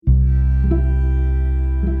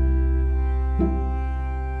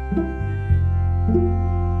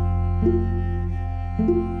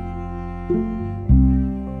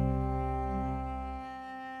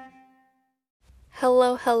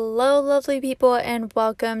Hello, lovely people, and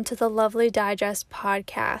welcome to the Lovely Digest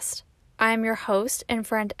podcast. I'm your host and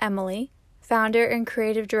friend Emily, founder and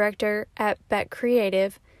creative director at Bet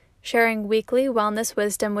Creative, sharing weekly wellness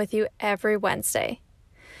wisdom with you every Wednesday.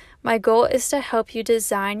 My goal is to help you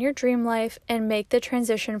design your dream life and make the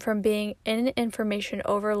transition from being in information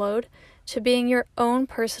overload to being your own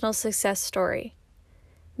personal success story.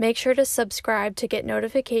 Make sure to subscribe to get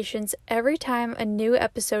notifications every time a new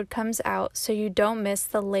episode comes out so you don't miss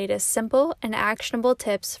the latest simple and actionable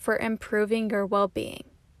tips for improving your well-being.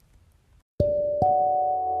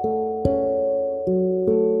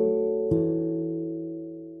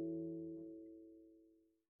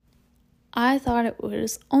 I thought it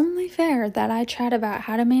was only fair that I chat about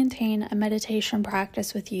how to maintain a meditation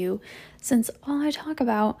practice with you, since all I talk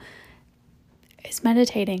about is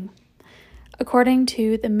meditating. According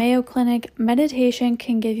to the Mayo Clinic, meditation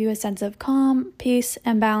can give you a sense of calm, peace,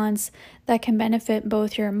 and balance that can benefit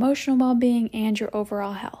both your emotional well-being and your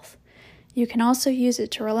overall health. You can also use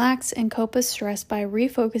it to relax and cope with stress by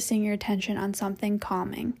refocusing your attention on something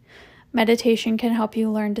calming. Meditation can help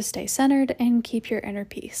you learn to stay centered and keep your inner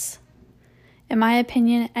peace. In my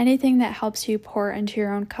opinion, anything that helps you pour into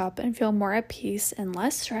your own cup and feel more at peace and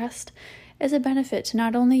less stressed is a benefit to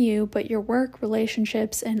not only you, but your work,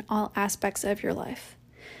 relationships, and all aspects of your life.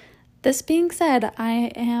 This being said,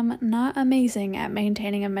 I am not amazing at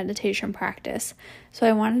maintaining a meditation practice, so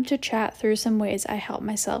I wanted to chat through some ways I help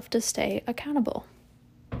myself to stay accountable.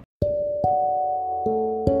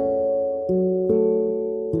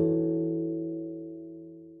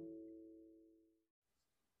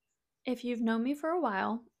 If you've known me for a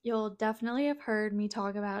while, you'll definitely have heard me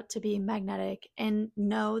talk about To Be Magnetic and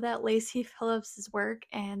know that Lacy Phillips' work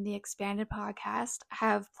and the Expanded podcast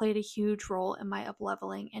have played a huge role in my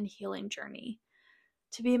upleveling and healing journey.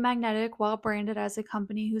 To Be Magnetic, while branded as a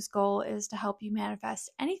company whose goal is to help you manifest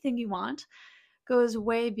anything you want, goes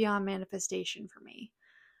way beyond manifestation for me.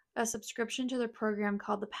 A subscription to the program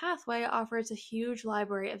called The Pathway offers a huge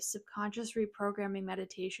library of subconscious reprogramming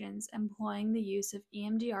meditations employing the use of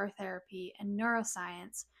EMDR therapy and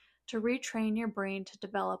neuroscience to retrain your brain to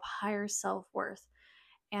develop higher self-worth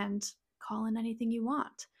and call in anything you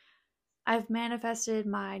want. I've manifested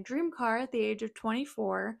my dream car at the age of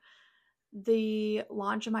 24, the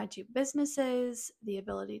launch of my 2 businesses, the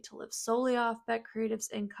ability to live solely off Bet Creative's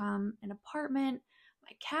income, an apartment,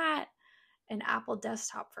 my cat, an Apple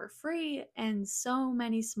desktop for free, and so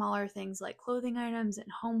many smaller things like clothing items and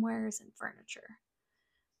homewares and furniture.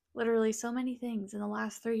 Literally so many things in the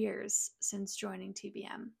last 3 years since joining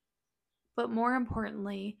TBM. But more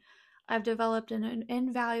importantly, I've developed an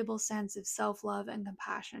invaluable sense of self-love and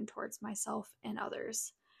compassion towards myself and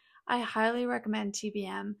others. I highly recommend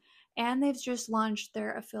TBM, and they've just launched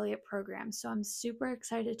their affiliate program, so I'm super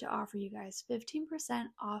excited to offer you guys 15%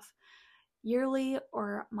 off yearly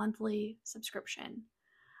or monthly subscription.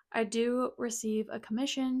 I do receive a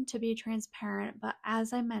commission to be transparent, but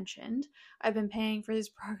as I mentioned, I've been paying for this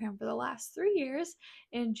program for the last 3 years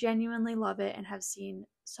and genuinely love it and have seen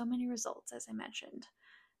so many results, as I mentioned.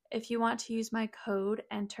 If you want to use my code,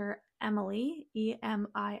 enter Emily,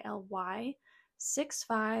 EMILY,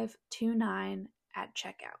 6529 at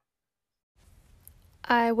checkout.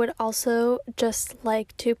 I would also just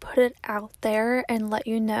like to put it out there and let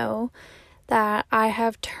you know that I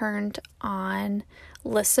have turned on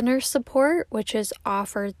listener support, which is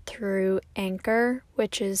offered through Anchor,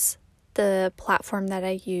 which is the platform that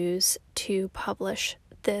I use to publish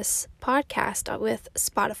this podcast with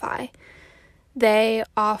Spotify. They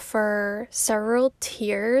offer several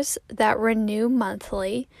tiers that renew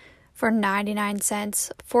monthly for 99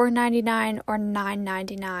 cents, $4.99, or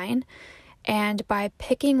 $9.99. And by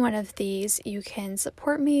picking one of these, you can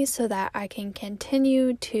support me so that I can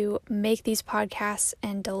continue to make these podcasts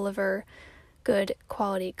and deliver good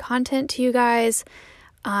quality content to you guys.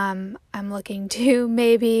 I'm looking to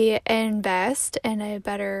maybe invest in a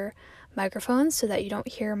better microphone so that you don't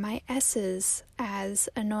hear my S's as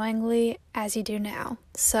annoyingly as you do now.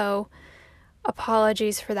 So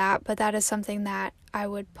apologies for that, but that is something that I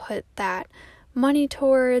would put that money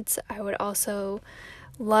towards. I would also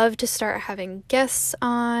love to start having guests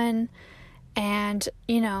on, and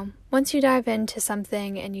once you dive into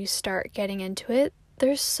something and you start getting into it,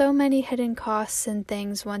 there's so many hidden costs and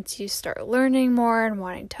things once you start learning more and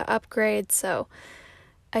wanting to upgrade. So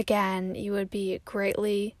again, you would be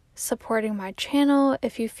greatly supporting my channel.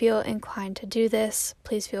 If you feel inclined to do this,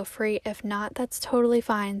 please feel free. If not, that's totally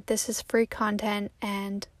fine. This is free content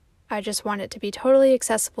and I just want it to be totally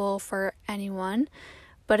accessible for anyone.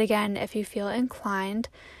 But again, if you feel inclined,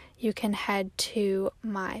 you can head to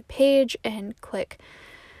my page and click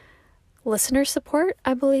listener support,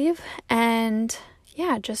 I believe. And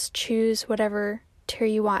yeah, just choose whatever tier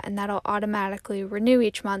you want, and that'll automatically renew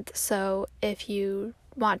each month. So if you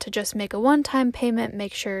want to just make a one-time payment,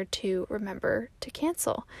 make sure to remember to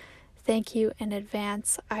cancel. Thank you in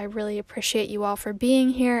advance. I really appreciate you all for being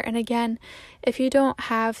here. And again, if you don't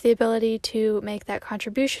have the ability to make that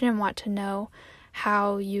contribution and want to know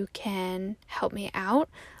how you can help me out,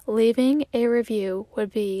 leaving a review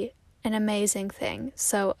would be an amazing thing.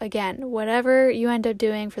 So again, whatever you end up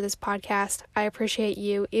doing for this podcast, I appreciate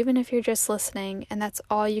you, even if you're just listening and that's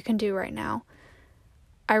all you can do right now.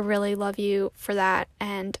 I really love you for that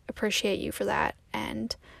and appreciate you for that,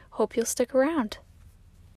 and hope you'll stick around.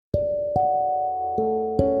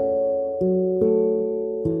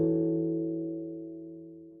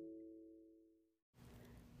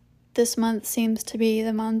 This month seems to be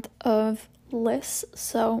the month of lists,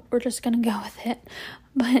 so we're just going to go with it.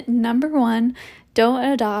 But number 1, don't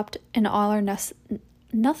adopt an all or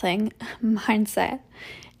nothing mindset.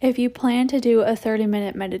 If you plan to do a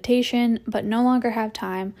 30-minute meditation but no longer have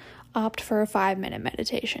time, opt for a 5-minute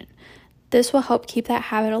meditation. This will help keep that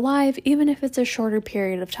habit alive even if it's a shorter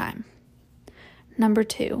period of time. Number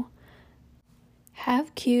 2,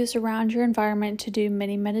 have cues around your environment to do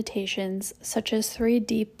mini meditations, such as 3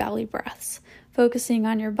 deep belly breaths, focusing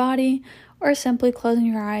on your body, or simply closing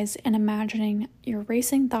your eyes and imagining your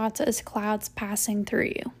racing thoughts as clouds passing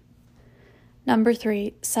through you. Number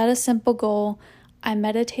 3, set a simple goal. I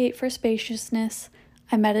meditate for spaciousness,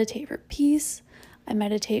 I meditate for peace, I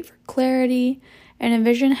meditate for clarity, and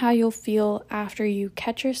envision how you'll feel after you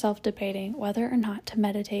catch yourself debating whether or not to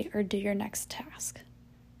meditate or do your next task.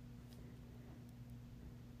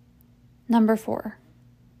 Number 4,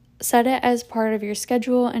 set it as part of your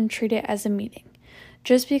schedule and treat it as a meeting.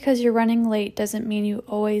 Just because you're running late doesn't mean you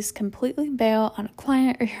always completely bail on a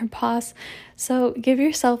client or your boss, so give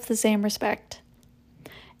yourself the same respect.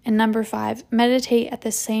 And number 5, meditate at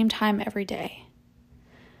the same time every day.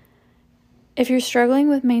 If you're struggling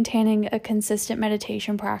with maintaining a consistent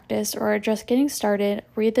meditation practice or are just getting started,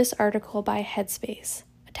 read this article by Headspace,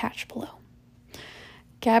 attached below.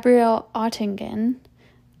 Gabrielle Oettingen,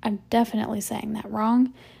 I'm definitely saying that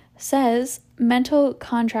wrong, says mental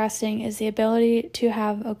contrasting is the ability to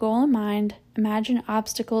have a goal in mind, imagine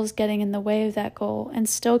obstacles getting in the way of that goal, and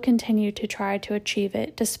still continue to try to achieve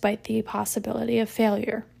it despite the possibility of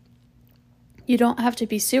failure. You don't have to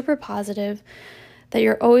be super positive that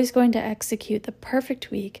you're always going to execute the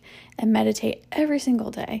perfect week and meditate every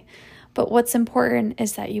single day, but what's important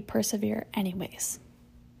is that you persevere anyways.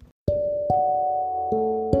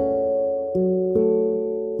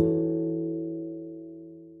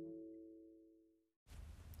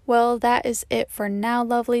 Well, that is it for now,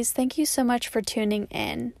 lovelies. Thank you so much for tuning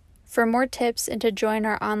in. For more tips and to join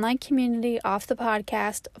our online community off the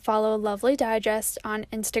podcast, follow Lovely Digest on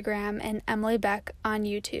Instagram and Emily Beck on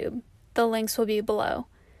YouTube. The links will be below.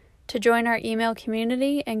 To join our email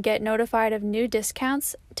community and get notified of new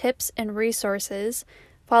discounts, tips, and resources,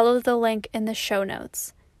 follow the link in the show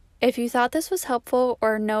notes. If you thought this was helpful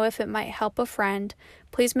or know if it might help a friend,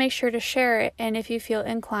 please make sure to share it, and if you feel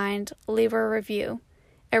inclined, leave a review.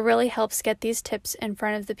 It really helps get these tips in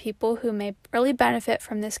front of the people who may really benefit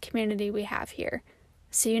from this community we have here.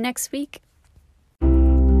 See you next week.